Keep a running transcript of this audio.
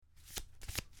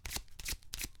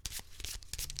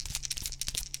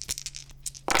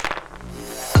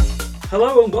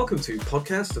Hello and welcome to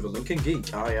Podcast of a Lincoln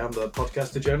Geek. I am the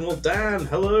podcaster general, Dan.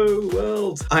 Hello,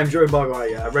 world. I'm joined by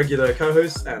my regular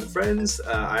co-hosts and friends.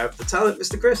 I have the talent,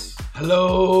 Mr. Chris.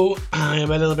 Hello. I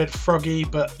am a little bit froggy,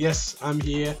 but yes, I'm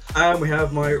here. And we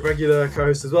have my regular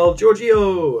co-host as well,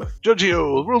 Giorgio.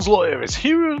 Giorgio, rules lawyer, is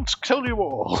here to tell you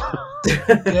all.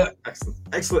 Yeah.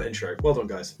 Excellent intro. Well done,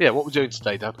 guys. Yeah, what we're doing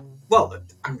today, Dan? Well,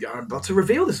 I'm about to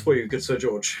reveal this for you, good Sir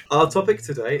George. Our topic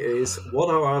today is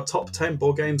what are our top 10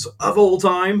 board games of all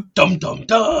time? Dum dum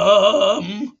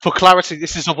dum. For clarity,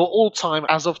 this is of all time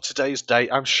as of today's date.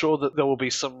 I'm sure that there will be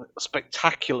some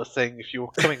spectacular thing if you're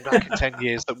coming back in 10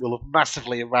 years that will have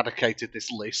massively eradicated this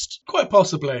list. Quite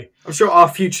possibly. I'm sure our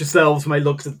future selves may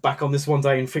look back on this one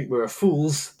day and think we were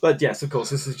fools. But yes, of course,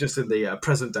 this is just in the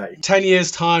present day. 10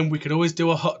 years' time, we could always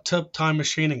do a hot tub time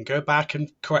machine and go back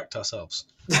and correct ourselves.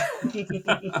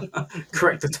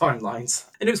 Correct the timelines.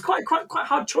 And it was quite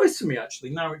hard choice for me, actually,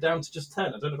 narrow it down to just 10.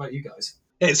 I don't know about you guys.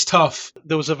 It's tough.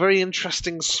 There was a very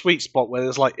interesting sweet spot where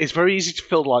there's like, it's very easy to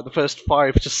fill like the first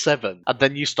 5 to 7, and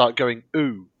then you start going,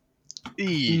 ooh,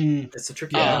 It's a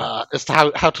tricky one. as to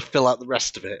how to fill out the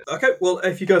rest of it. Okay, well,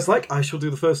 if you guys like, I shall do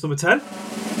the first number 10.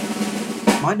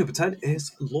 My number 10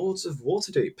 is Lords of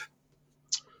Waterdeep.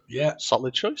 Yeah.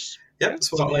 Solid choice. Yep, it's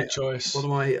Solid choice. one of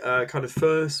my kind of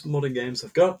first modern games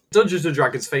I've got. Dungeons &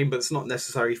 Dragons theme, but it's not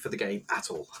necessary for the game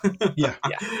at all. Yeah.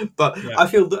 But Yeah. I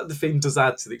feel that the theme does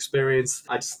add to the experience.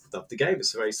 I just love the game.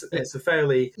 It's a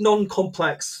fairly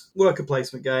non-complex worker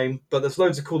placement game, but there's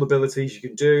loads of cool abilities you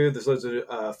can do. There's loads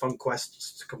of fun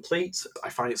quests to complete. I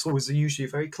find it's always usually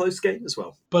a very close game as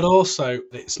well. But also,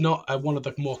 it's not one of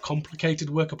the more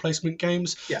complicated worker placement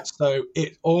games. Yeah. So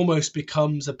it almost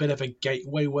becomes a bit of a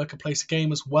gateway worker placement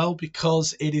game as well,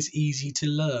 because it is easy to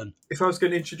learn. If I was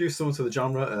going to introduce someone to the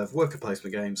genre of worker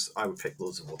placement games, I would pick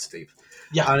Lords of Waterdeep.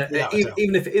 Yeah. And without a doubt.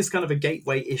 even if it is kind of a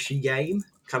gateway-ishy game,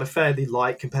 kind of fairly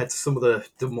light compared to some of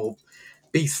the more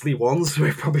beastly ones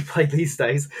we've probably played these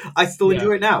days, I still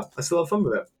enjoy it now. I still have fun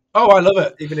with it, Oh, I love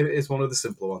it. even if it is one of the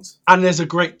simpler ones. And there's a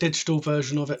great digital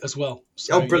version of it as well.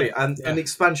 So, Brilliant. yeah. And the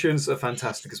expansions are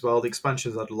fantastic as well. The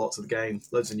expansions add lots to the game,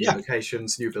 loads of new Yeah.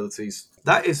 locations, new abilities.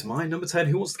 That is my number 10.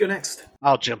 Who wants to go next?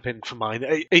 I'll jump in for mine.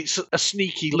 It's a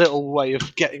sneaky little way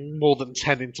of getting more than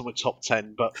 10 into my top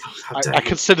 10, but How dare I you.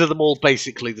 consider them all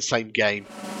basically the same game.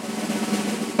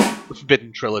 The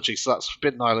Forbidden Trilogy, so that's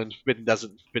Forbidden Island, Forbidden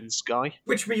Desert, and Forbidden Sky.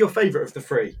 Which would be your favourite of the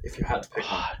three, if you had to pick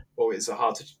one? Or is it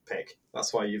hard to pick?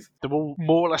 That's why you've... They're all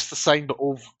more or less the same, but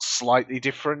all slightly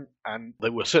different, and they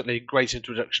were certainly a great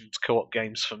introduction to co-op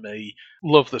games for me.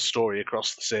 Love the story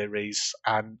across the series,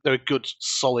 and they're a good,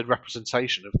 solid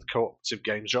representation of the cooperative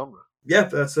game genre. Yeah,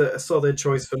 that's a solid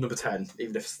choice for number 10,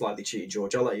 even if slightly cheating,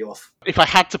 George. I'll let you off. If I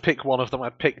had to pick one of them,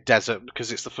 I'd pick Desert,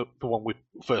 because it's the one we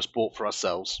first bought for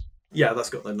ourselves. Yeah, that's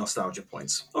got the nostalgia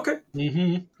points. Okay.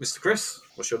 Mm-hmm. Mr. Chris,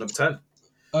 what's your number 10?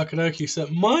 Okie. So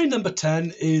my number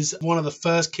 10 is one of the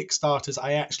first Kickstarters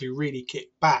I actually really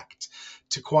kick-backed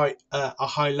to quite a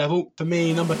high level. For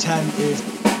me, number 10 is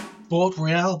Board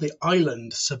Royale: The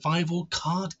Island survival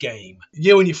card game.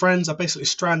 You and your friends are basically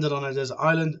stranded on a desert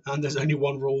island, and there's only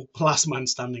one rule: last man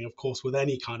standing, of course, with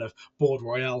any kind of Board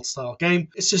Royale style game.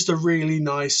 It's just a really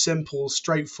nice, simple,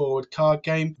 straightforward card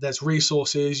game. There's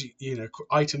resources,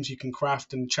 items you can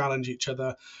craft and challenge each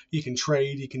other. You can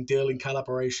trade, you can deal in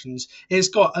collaborations. It's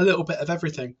got a little bit of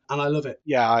everything, and I love it.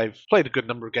 Yeah, I've played a good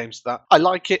number of games of that. I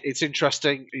like it. It's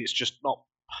interesting. It's just not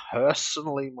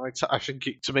personally I think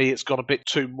to me it's gone a bit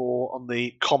too more on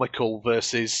the comical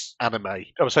versus anime.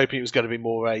 I was hoping it was going to be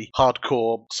more a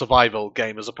hardcore survival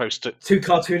game as opposed to... Too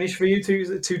cartoonish for you?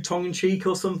 Too tongue-in-cheek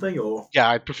or something? Or Yeah,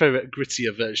 I prefer a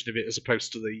grittier version of it as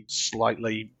opposed to the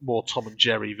slightly more Tom and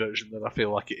Jerry version that I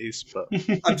feel like it is. But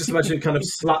I'm just imagining kind of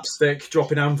slapstick,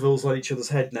 dropping anvils on each other's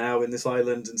head now in this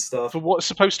island and stuff. for what's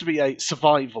supposed to be a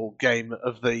survival game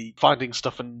of the finding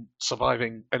stuff and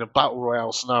surviving in a battle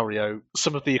royale scenario,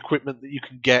 some of the equipment that you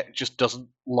can get just doesn't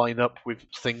line up with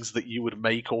things that you would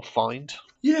make or find.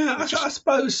 Yeah, I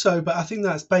suppose so, but I think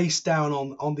that's based down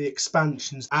on the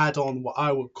expansions, add on what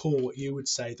I would call, what you would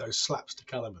say, those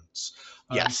slapstick elements.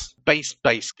 Yes, base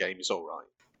game is all right.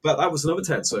 But that was number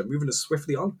 10, so moving us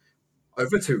swiftly on.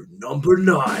 Over to number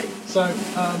 9. So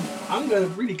I'm going to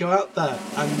really go out there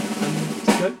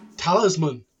and go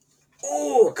Talisman.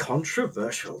 Oh,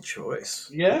 controversial choice.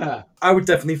 Yeah. I would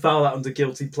definitely file that under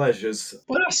guilty pleasures.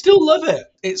 But I still love it.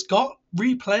 It's got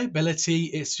replayability.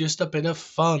 It's just a bit of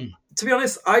fun. To be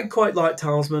honest, I quite like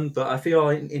Talisman, but I feel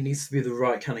like it needs to be the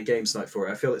right kind of games night for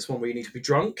it. I feel it's one where you need to be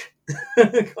drunk.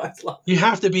 Quite like. You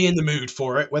have to be in the mood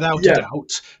for it, without a Yeah, doubt,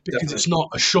 because definitely. it's not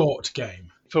a short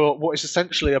game. for what is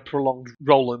essentially a prolonged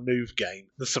roll and move game.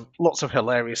 There's lots of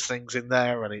hilarious things in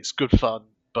there, and it's good fun.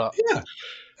 But Yeah,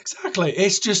 exactly.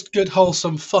 It's just good,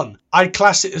 wholesome fun. I'd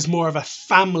class it as more of a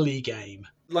family game.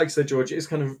 Like I said, George, it's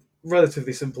kind of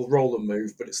relatively simple roll and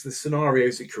move, but it's the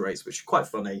scenarios it creates, which are quite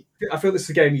funny. I feel this is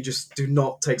a game you just do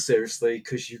not take seriously,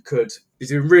 because you could be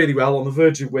doing really well on the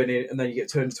verge of winning, and then you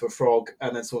get turned into a frog,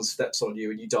 and then someone steps on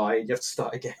you and you die, and you have to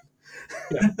start again.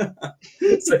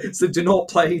 Yeah. so do not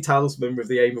play Talisman with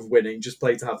the aim of winning, just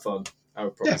play to have fun, I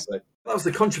would probably say. That was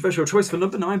the controversial choice for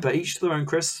number 9, but each to their own,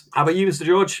 Chris. How about you, Mr.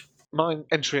 George? Mine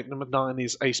entry at number 9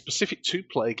 is a specific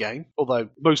 2-player game, although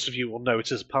most of you will know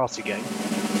it as a party game.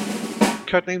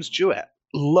 Codenames Duet.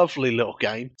 Lovely little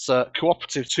game. It's a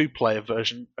cooperative 2-player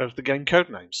version of the game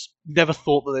Codenames. Never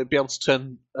thought that they'd be able to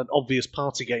turn an obvious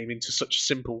party game into such a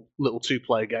simple little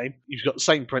 2-player game. You've got the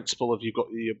same principle of you've got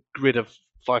your grid of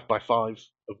 5x5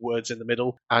 of words in the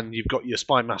middle, and you've got your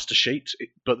Spy Master sheet,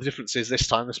 but the difference is this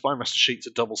time the Spy Master sheets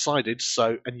are double-sided,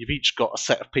 and you've each got a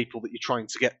set of people that you're trying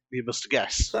to get the others to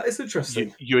guess. That is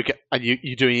interesting. You're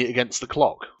doing it against the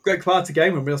clock. Great party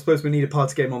game, and I suppose we need a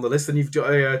party game on the list, and you've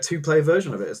got a 2-player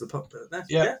version of it as the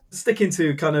yeah. Sticking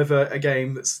to kind of a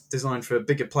game that's designed for a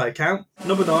bigger player count.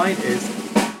 Number 9 is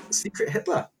Secret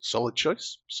Hitler. Solid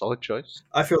choice.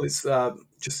 I feel it's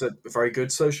just a very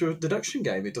good social deduction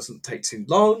game. It doesn't take too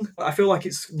long. I feel like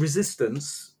it's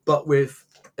Resistance, but with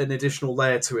an additional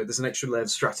layer to it. There's an extra layer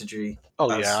of strategy.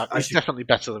 Oh yeah, it's definitely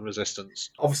better than Resistance.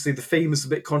 Obviously, the theme is a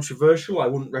bit controversial. I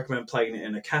wouldn't recommend playing it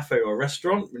in a cafe or a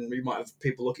restaurant, and you might have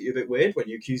people look at you a bit weird when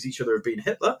you accuse each other of being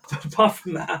Hitler. But apart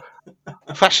from that...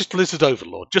 Fascist lizard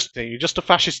overlord. You're just a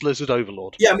fascist lizard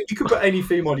overlord. Yeah, I mean, you could put any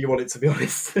theme on you want it, to be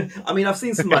honest. I mean, I've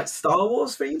seen some like Star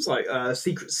Wars themes, like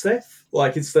Secret Sith.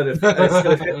 Like instead of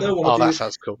Hitler,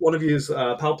 one of you is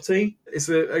Palpatine. It's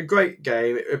a great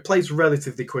game. It plays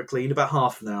relatively quickly. In about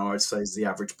half an hour, I'd say, is the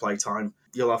average play time.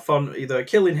 You'll have fun either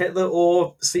killing Hitler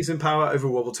or seizing power over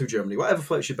World War II Germany. Whatever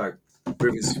floats your boat.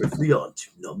 Moving swiftly on to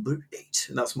number 8.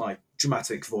 And that's my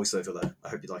dramatic voiceover there. I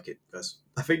hope you like it, guys.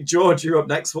 I think, George, you're up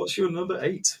next. What's your number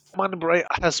 8? My number 8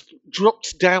 has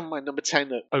dropped down my number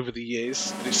 10 over the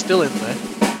years, but it's still in there.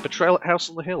 Betrayal at House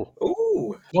on the Hill.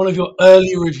 Ooh. One of your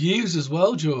early reviews as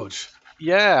well, George.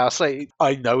 Yeah,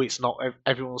 I know it's not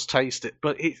everyone's taste,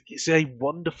 but it's a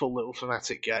wonderful little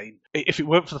thematic game. If it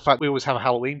weren't for the fact we always have a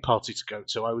Halloween party to go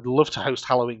to, I would love to host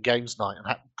Halloween Games Night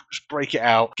and just break it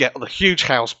out, get the huge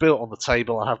house built on the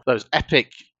table, and have those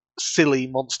epic, silly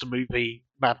monster movie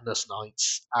madness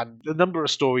nights, and the number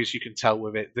of stories you can tell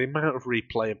with it, the amount of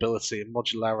replayability and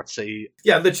modularity.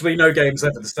 Yeah, literally no game's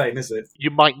ever the same, is it?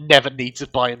 You might never need to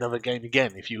buy another game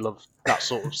again if you love that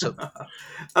sort of sort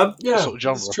of genre.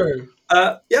 That's true.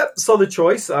 Solid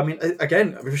choice. I mean,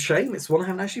 again, a shame it's one I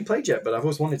haven't actually played yet, but I've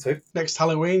always wanted to. Next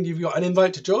Halloween, you've got an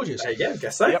invite to George's. Yeah, I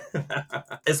guess so.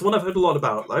 Yep. It's one I've heard a lot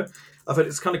about, though. I've heard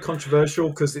it's kind of controversial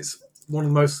because it's one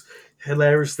of the most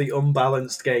hilariously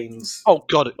unbalanced games. Oh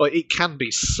god, it can be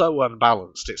so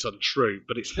unbalanced, it's untrue,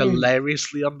 but it's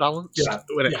hilariously unbalanced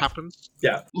when it happens.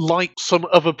 Yeah. Like some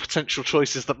other potential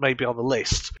choices that may be on the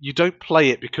list, you don't play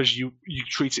it because you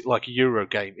treat it like a Euro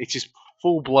game. It is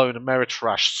full-blown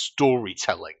Ameritrash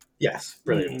storytelling. Yes,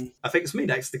 brilliant. I think it's me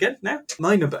next again now.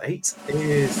 My number 8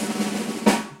 is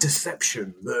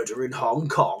Deception, Murder in Hong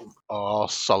Kong. Oh,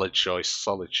 solid choice.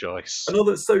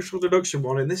 Another social deduction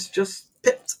one, and this just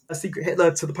pipped a Secret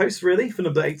Hitler to the post, really, for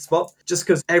number 8 spot. Just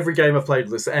because every game I've played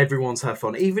with this, everyone's had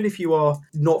fun. Even if you are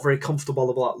not very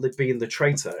comfortable about being the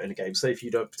traitor in a game, say if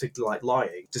you don't particularly like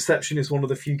lying, Deception is one of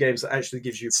the few games that actually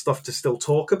gives you stuff to still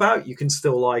talk about. You can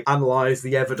still, analyse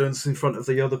the evidence in front of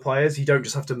the other players. You don't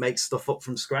just have to make stuff up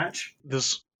from scratch.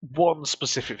 There's one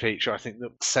specific feature, I think,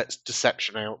 that sets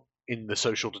Deception out in the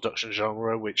social deduction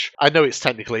genre, which I know it's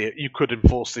technically, you could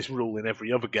enforce this rule in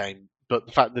every other game, but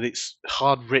the fact that it's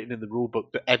hard written in the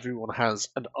rulebook that everyone has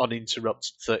an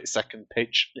uninterrupted 30-second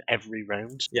pitch every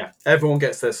round. Yeah, everyone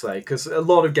gets their say, because a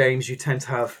lot of games you tend to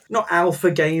have, not alpha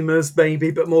gamers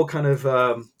maybe, but more kind of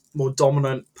more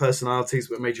dominant personalities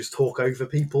that may just talk over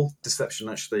people. Deception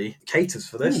actually caters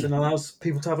for this and allows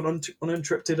people to have an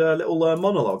uninterrupted little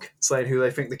monologue saying who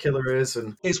they think the killer is.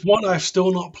 And it's one I've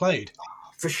still not played.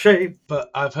 For shame. But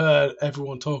I've heard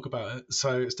everyone talk about it,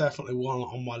 so it's definitely one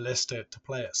on my list to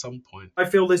play at some point. I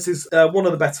feel this is one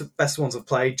of the best ones I've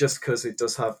played, just because it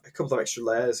does have a couple of extra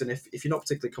layers, and if you're not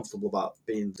particularly comfortable about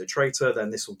being the traitor, then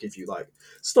this will give you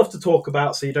stuff to talk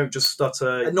about, so you don't just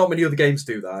stutter. And not many other games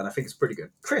do that, and I think it's pretty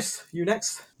good. Chris, you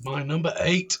next. My number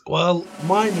 8. Well,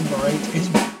 my number 8 is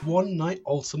One Night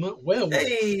Ultimate Werewolf.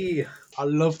 Hey! I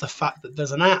love the fact that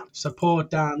there's an app, so poor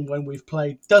Dan, when we've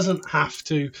played, doesn't have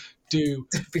to do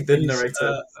Be the his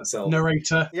narrator himself.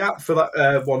 narrator. Yeah, for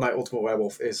that One Night Ultimate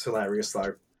Werewolf is hilarious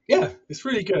though. Yeah, it's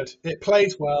really good. It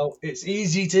plays well. It's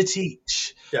easy to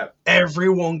teach. Yeah.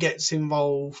 Everyone gets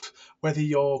involved, whether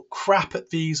you're crap at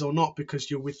these or not, because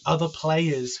you're with other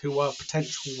players who are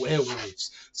potential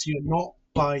werewolves. So you're not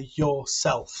by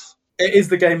yourself. It is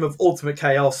the game of ultimate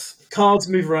chaos. Cards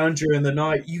move around during the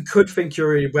night. You could think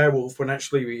you're a werewolf when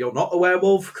actually you're not a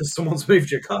werewolf because someone's moved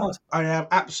your card. I am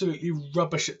absolutely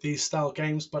rubbish at these style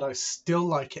games, but I still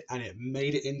like it, and it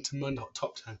made it into my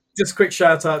top 10. Just a quick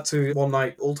shout out to One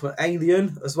Night Ultimate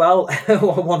Alien as well.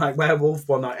 One Night Werewolf,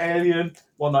 One Night Alien,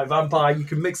 One Night Vampire. You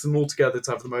can mix them all together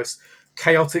to have the most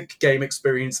chaotic game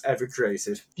experience ever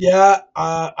created. Yeah,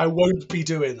 I won't be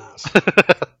doing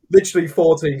that. Literally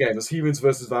 14 games. Humans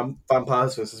versus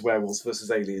vampires versus werewolves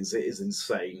versus aliens. It is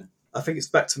insane. I think it's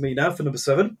back to me now for number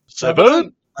 7.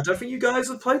 7. I don't think you guys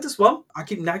have played this one. I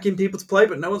keep nagging people to play,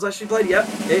 but no one's actually played it yet.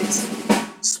 It's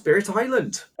Spirit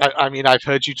Island. I mean, I've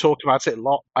heard you talk about it a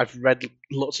lot. I've read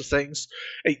lots of things.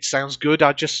 It sounds good.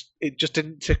 It just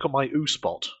didn't tick on my ooh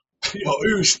spot. Your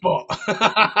ooh spot.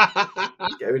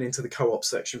 Going into the co-op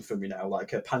section for me now,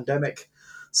 like a pandemic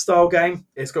style game.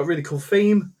 It's got a really cool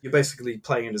theme. You're basically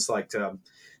playing as like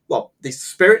these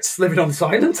spirits living on this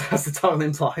island, as the title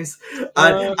implies,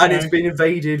 and it's been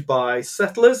invaded by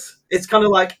settlers. It's kind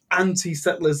of like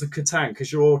anti-Settlers of Catan,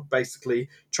 because you're basically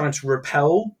trying to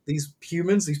repel these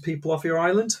humans, these people off your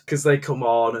island, because they come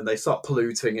on and they start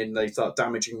polluting and they start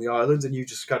damaging the island, and you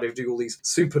just kind of do all these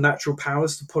supernatural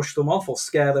powers to push them off or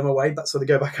scare them away, so they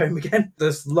go back home again.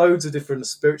 There's loads of different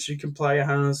spirits you can play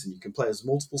as, and you can play as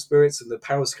multiple spirits, and the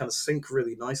powers kind of sync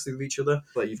really nicely with each other.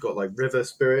 Like you've got like river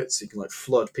spirits, you can like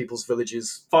flood people's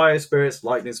villages, fire spirits,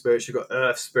 lightning spirits, you've got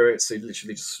earth spirits, so you're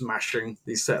literally just smashing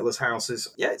these settlers' houses.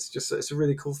 Yeah, it's a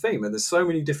really cool theme, and there's so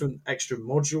many different extra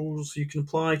modules you can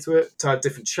apply to it to add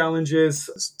different challenges.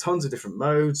 There's tons of different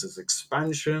modes, there's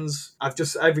expansions.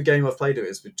 Every game I've played it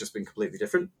has just been completely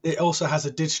different. It also has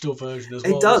a digital version as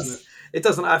well. It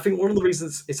does, and I think one of the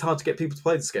reasons it's hard to get people to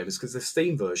play this game is because the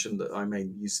Steam version that I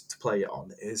mainly use to play it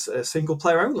on is a single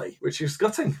player only, which is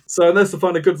gutting. So unless they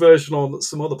find a good version on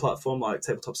some other platform like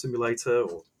Tabletop Simulator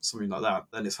or something like that,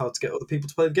 then it's hard to get other people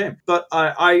to play the game. But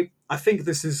I think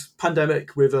this is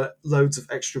Pandemic with loads of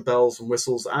extra bells and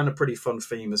whistles and a pretty fun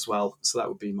theme as well. So that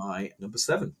would be my number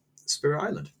 7, Spirit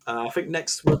Island. I think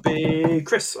next would be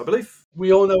Chris, I believe.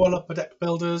 We all know Upper Deck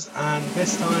Builders, and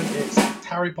this time it's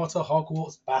Harry Potter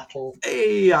Hogwarts Battle.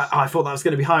 Hey, I thought that was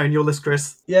going to be high on your list,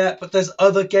 Chris. Yeah, but there's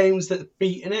other games that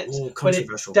beat in it. But it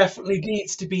definitely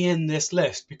needs to be in this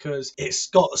list because it's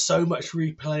got so much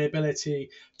replayability.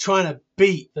 Trying to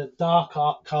beat the Dark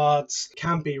Art cards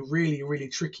can be really, really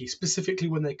tricky, specifically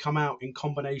when they come out in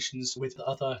combinations with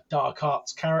other Dark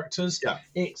Arts characters. Yeah.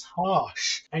 It's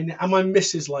harsh. And my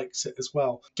missus likes it as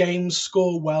well. Games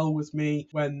score well with me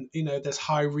when, there's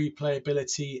high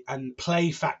replayability and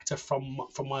play factor from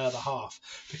my other half,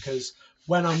 because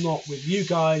when I'm not with you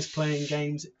guys playing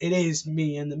games, it is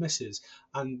me and the missus.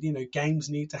 And, games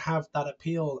need to have that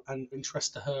appeal and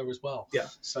interest to her as well. Yeah.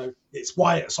 So it's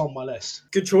why it's on my list.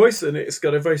 Good choice, and it's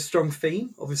got a very strong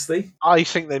theme, obviously. I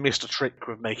think they missed a trick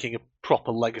with making a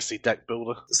proper legacy deck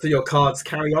builder. So your cards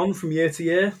carry on from year to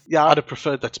year? Yeah, I'd have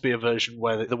preferred there to be a version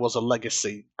where there was a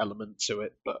legacy element to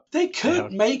it. But they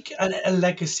could make a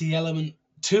legacy element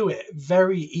to it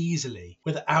very easily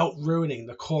without ruining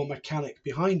the core mechanic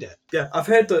behind it. Yeah, I've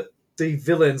heard that the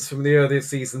villains from the earlier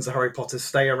seasons of Harry Potter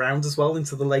stay around as well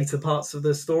into the later parts of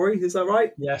the story. Is that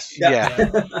right? Yes. Yeah.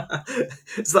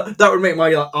 So that would make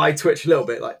my eye twitch a little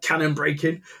bit, like canon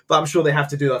breaking. But I'm sure they have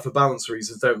to do that for balance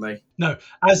reasons, don't they? No.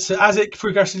 As it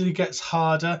progressively gets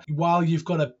harder, while you've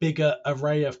got a bigger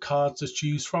array of cards to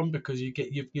choose from, because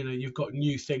you've got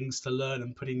new things to learn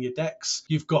and put in your decks,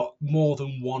 you've got more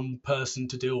than one person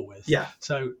to deal with. Yeah.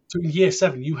 So in year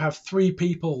 7, you have 3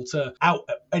 people to out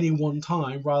at any one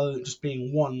time, rather than just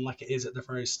being one like it is at the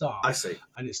very start. I see.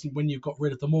 And it's when you've got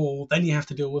rid of them all, then you have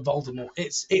to deal with Voldemort.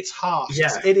 It's hard.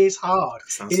 Yeah. It is hard.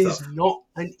 Sounds It is not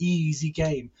an easy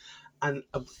game. And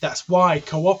that's why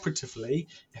cooperatively,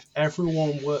 if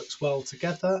everyone works well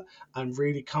together and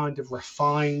really kind of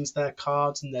refines their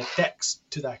cards and their decks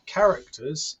to their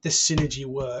characters, the synergy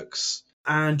works.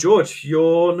 And George,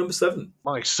 you're number 7.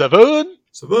 My 7.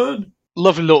 7.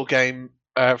 Lovely little game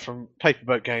from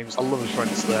Paperboat Games. I love his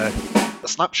friends there. A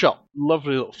Snapshot.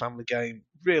 Lovely little family game.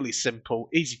 Really simple,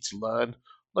 easy to learn.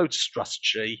 Loads of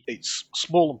strategy. It's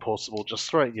small and portable. Just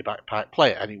throw it in your backpack.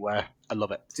 Play it anywhere. I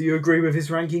love it. Do you agree with his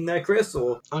ranking there, Chris?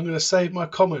 Or I'm going to save my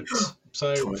comments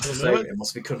So Trying for to the say moment, it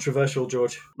must be controversial,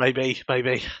 George. Maybe.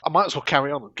 I might as well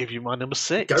carry on and give you my number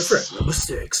 6. Go for it. Number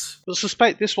 6. I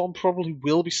suspect this one probably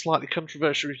will be slightly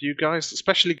controversial with you guys,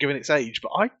 especially given its age,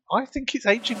 but I think it's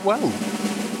aging well.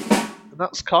 And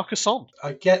that's Carcassonne.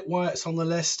 I get why it's on the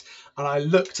list, and I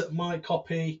looked at my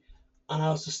copy, and I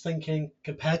was just thinking,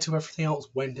 compared to everything else,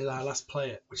 when did I last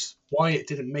play it? Which is why it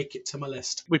didn't make it to my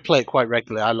list. We play it quite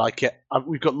regularly. I like it.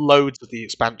 We've got loads of the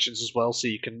expansions as well, so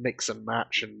you can mix and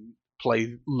match and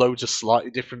play loads of slightly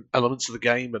different elements of the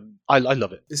game, and I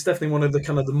love it. It's definitely one of the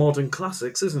kind of the modern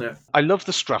classics, isn't it? I love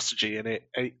the strategy in it.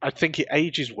 I think it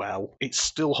ages well. It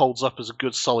still holds up as a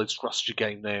good, solid strategy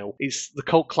game now. It's the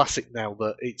cult classic now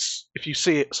that it's, if you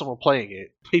see it, someone playing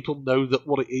it, people know that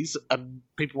what it is, and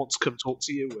people want to come talk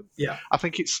to you. And Yeah. I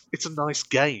think it's a nice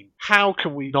game. How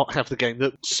can we not have the game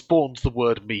that spawned the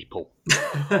word meeple?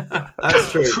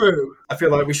 That's true. True. I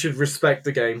feel like we should respect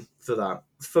the game for that.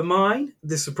 For mine,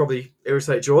 this would probably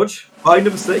irritate George. My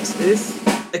number 6 is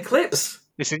Eclipse.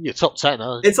 It's in your top 10,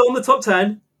 huh? It's on the top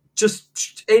 10,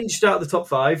 just inched out the top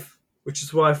 5, which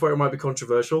is why I thought it might be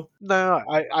controversial. No,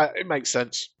 it makes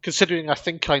sense. Considering I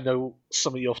think I know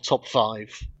some of your top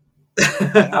 5,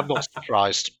 I'm not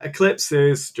surprised. Eclipse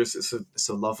is just, it's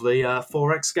a lovely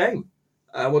 4X game.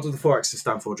 What do the 4Xs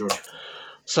stand for, George?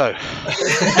 So,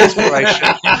 exploration,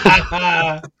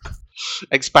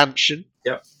 expansion,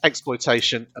 Yep.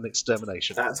 exploitation, and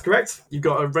extermination. That's correct. You've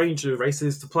got a range of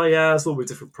races to play as, all with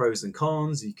different pros and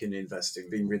cons. You can invest in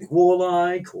being really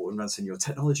warlike, or invest in your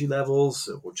technology levels,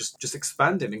 or just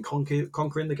expanding and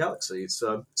conquering the galaxy. It's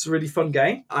a really fun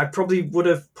game. I probably would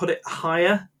have put it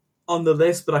higher on the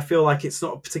list, but I feel like it's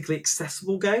not a particularly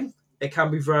accessible game. It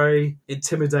can be very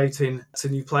intimidating to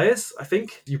new players, I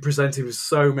think. You're presented with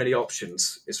so many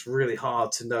options. It's really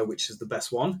hard to know which is the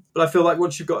best one. But I feel like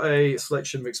once you've got a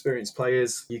selection of experienced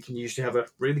players, you can usually have a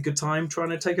really good time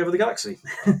trying to take over the galaxy.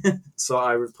 So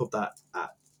I would put that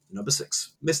at number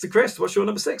 6. Mr. Chris, what's your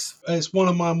number 6? It's one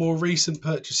of my more recent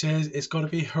purchases. It's got to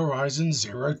be Horizon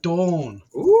Zero Dawn.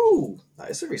 Ooh, that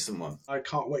is a recent one. I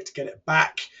can't wait to get it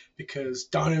back because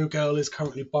Dino Girl is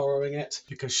currently borrowing it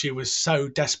because she was so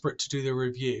desperate to do the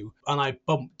review, and I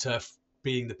bumped her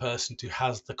being the person who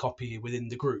has the copy within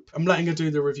the group. I'm letting her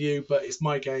do the review, but it's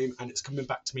my game and it's coming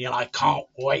back to me, and I can't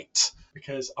wait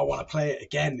because I want to play it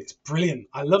again. It's brilliant.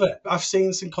 I love it. I've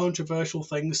seen some controversial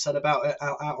things said about it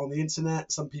out on the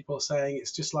internet. Some people are saying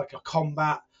it's just like a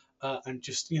combat and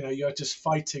just, you're just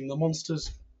fighting the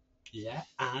monsters. Yeah,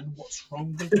 and what's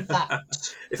wrong with that?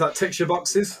 If that ticks your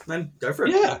boxes, then go for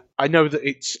it. Yeah. I know that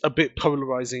it's a bit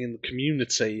polarising in the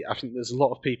community. I think there's a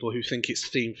lot of people who think it's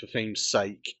theme for theme's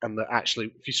sake, and that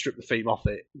actually, if you strip the theme off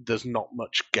it, there's not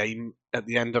much game at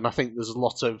the end. And I think there's a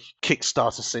lot of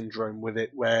Kickstarter syndrome with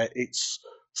it, where it's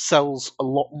sells a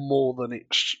lot more than it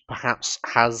perhaps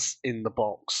has in the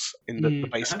box. In the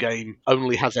base game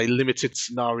only has a limited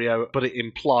scenario, but it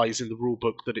implies in the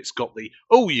rulebook that it's got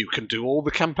you can do all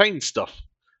the campaign stuff,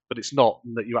 but it's not,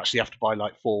 and that you actually have to buy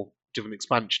like 4 different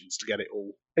expansions to get it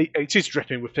all. It is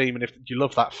dripping with theme, and if you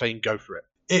love that theme, go for it.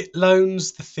 It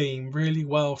loans the theme really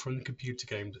well from the computer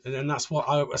games, and that's why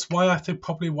I think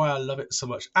probably why I love it so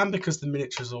much, and because the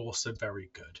miniatures are also very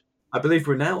good. I believe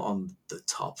we're now on the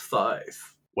top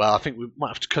 5. Well, I think we might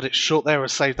have to cut it short there and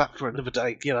save that for another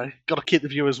day. Got to keep the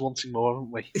viewers wanting more,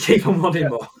 haven't we? Keep on wanting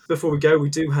more. Before we go, we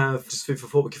do have, just food for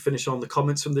thought, we can finish on the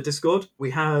comments from the Discord. We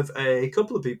have a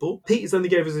couple of people. Peter's only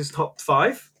gave us his top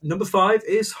 5. Number 5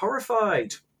 is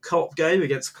Horrified. Co-op game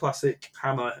against classic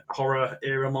Hammer horror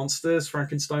era monsters,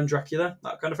 Frankenstein, Dracula,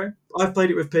 that kind of thing. I've played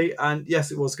it with Pete, and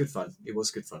yes, it was good fun.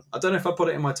 I don't know if I put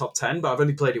it in my top 10, but I've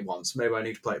only played it once. Maybe I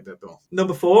need to play it a bit more.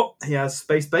 Number 4, he has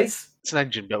Space Base. It's an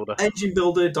engine builder. Engine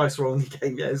builder, dice rolling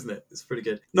game, yeah, isn't it? It's pretty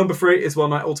good. Number 3 is One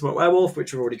Night Ultimate Werewolf,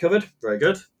 which we've already covered. Very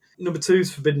good. Number 2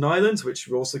 is Forbidden Islands, which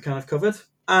we've also kind of covered.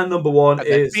 And number 1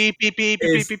 is Censored,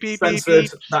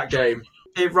 that game.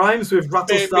 It rhymes with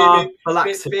Rattlestar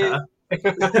Galactica.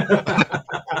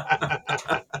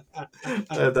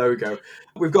 There we go.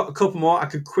 We've got a couple more. I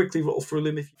could quickly roll through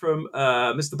them from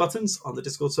Mr. Buttons on the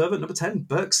Discord server. Number 10,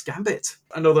 Burke's Gambit.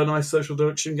 Another nice social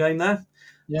deduction game there.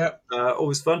 Yeah.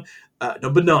 Always fun.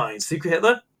 Number 9, Secret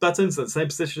Hitler. Buttons in the same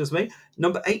position as me.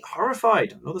 Number 8,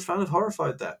 Horrified. Another fan of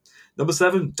Horrified there. Number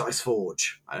 7, Dice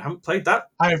Forge. I haven't played that.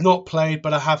 I have not played,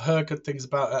 but I have heard good things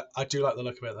about it. I do like the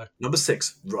look of it, though. Number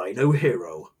 6, Rhino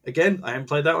Hero. Again, I haven't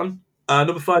played that one.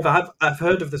 Number 5, I've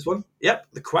heard of this one. Yep,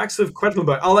 The Quacks of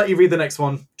Quedlinburg. I'll let you read the next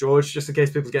one, George, just in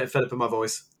case people get fed up with my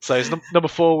voice. So it's number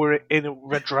 4, we're in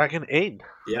Red Dragon Inn.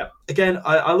 Yeah. Again,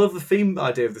 I love the theme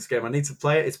idea of this game. I need to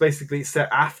play it. It's basically set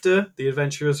after the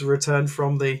adventurers return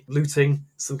from the looting,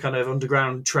 some kind of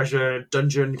underground treasure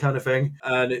dungeon kind of thing.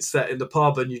 And it's set in the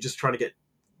pub and you're just trying to get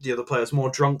the other players more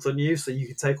drunk than you so you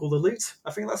can take all the loot.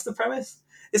 I think that's the premise.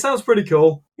 It sounds pretty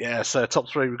cool. Yeah, so top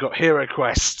 3, we've got Hero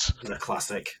Quest. The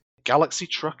classic. Galaxy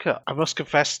Trucker. I must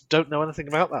confess, don't know anything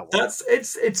about that one.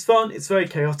 It's fun. It's very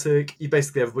chaotic. You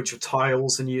basically have a bunch of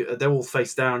tiles, and they're all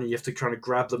face down, and you have to try to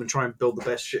grab them and try and build the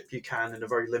best ship you can in a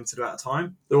very limited amount of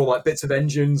time. They're all like bits of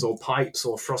engines or pipes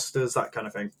or thrusters, that kind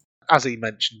of thing. As he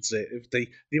mentions it, the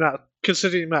amount,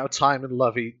 considering the amount of time and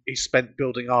love he spent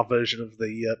building our version of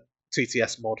the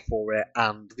TTS mod for it,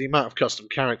 and the amount of custom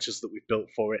characters that we've built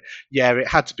for it, yeah, it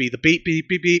had to be the beep beep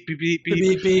beep beep beep beep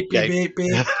beep beep beep beep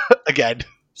beep again.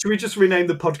 Should we just rename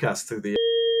the podcast to the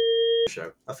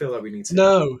show? I feel like we need to.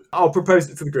 No. I'll propose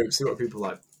it to the group, see what people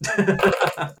like.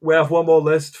 We have one more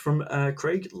list from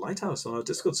Craig Lighthouse on our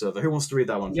Discord server. Who wants to read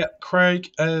that one? Yep,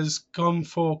 Craig has gone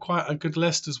for quite a good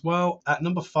list as well. At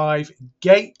number 5,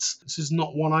 Gate. This is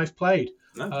not one I've played.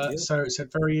 No, So it's a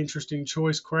very interesting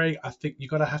choice, Craig. I think you're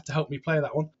going to have to help me play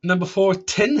that one. Number 4,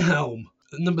 Tin Helm.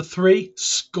 Number 3,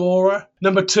 Scorer.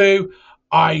 Number 2,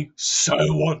 I so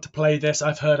want to play this.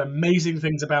 I've heard amazing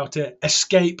things about it.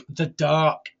 Escape the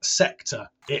Dark Sector.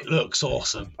 It looks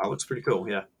awesome. That looks pretty cool,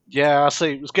 yeah. Yeah, I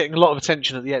see. It was getting a lot of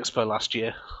attention at the Expo last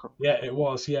year. Yeah, it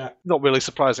was, yeah. Not really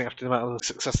surprising after the amount of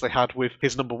success they had with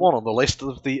his number 1 on the list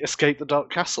of the Escape the Dark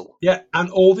Castle. Yeah, and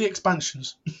all the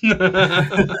expansions.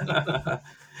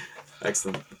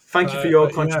 Excellent. Thank you for your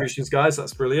contributions, guys.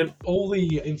 That's brilliant. All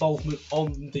the involvement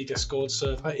on the Discord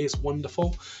server is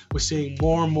wonderful. We're seeing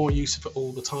more and more use of it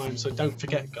all the time. So don't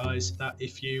forget, guys, that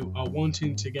if you are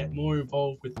wanting to get more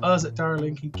involved with us at Daryl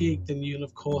Lincoln Geek, then you'll,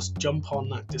 of course, jump on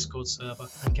that Discord server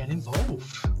and get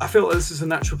involved. I feel like this is a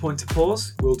natural point to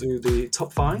pause. We'll do the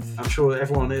top 5. I'm sure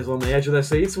everyone is on the edge of their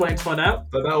seats waiting to find out,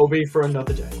 but that will be for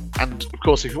another day. And, of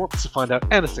course, if you want to find out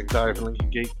anything Daryl Lincoln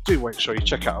Geek, do make sure you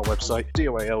check out our website,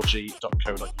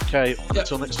 doalg.co.uk.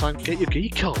 Until next time, get your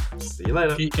geek on. See you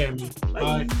later. Geek gaming.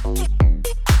 Bye. Bye.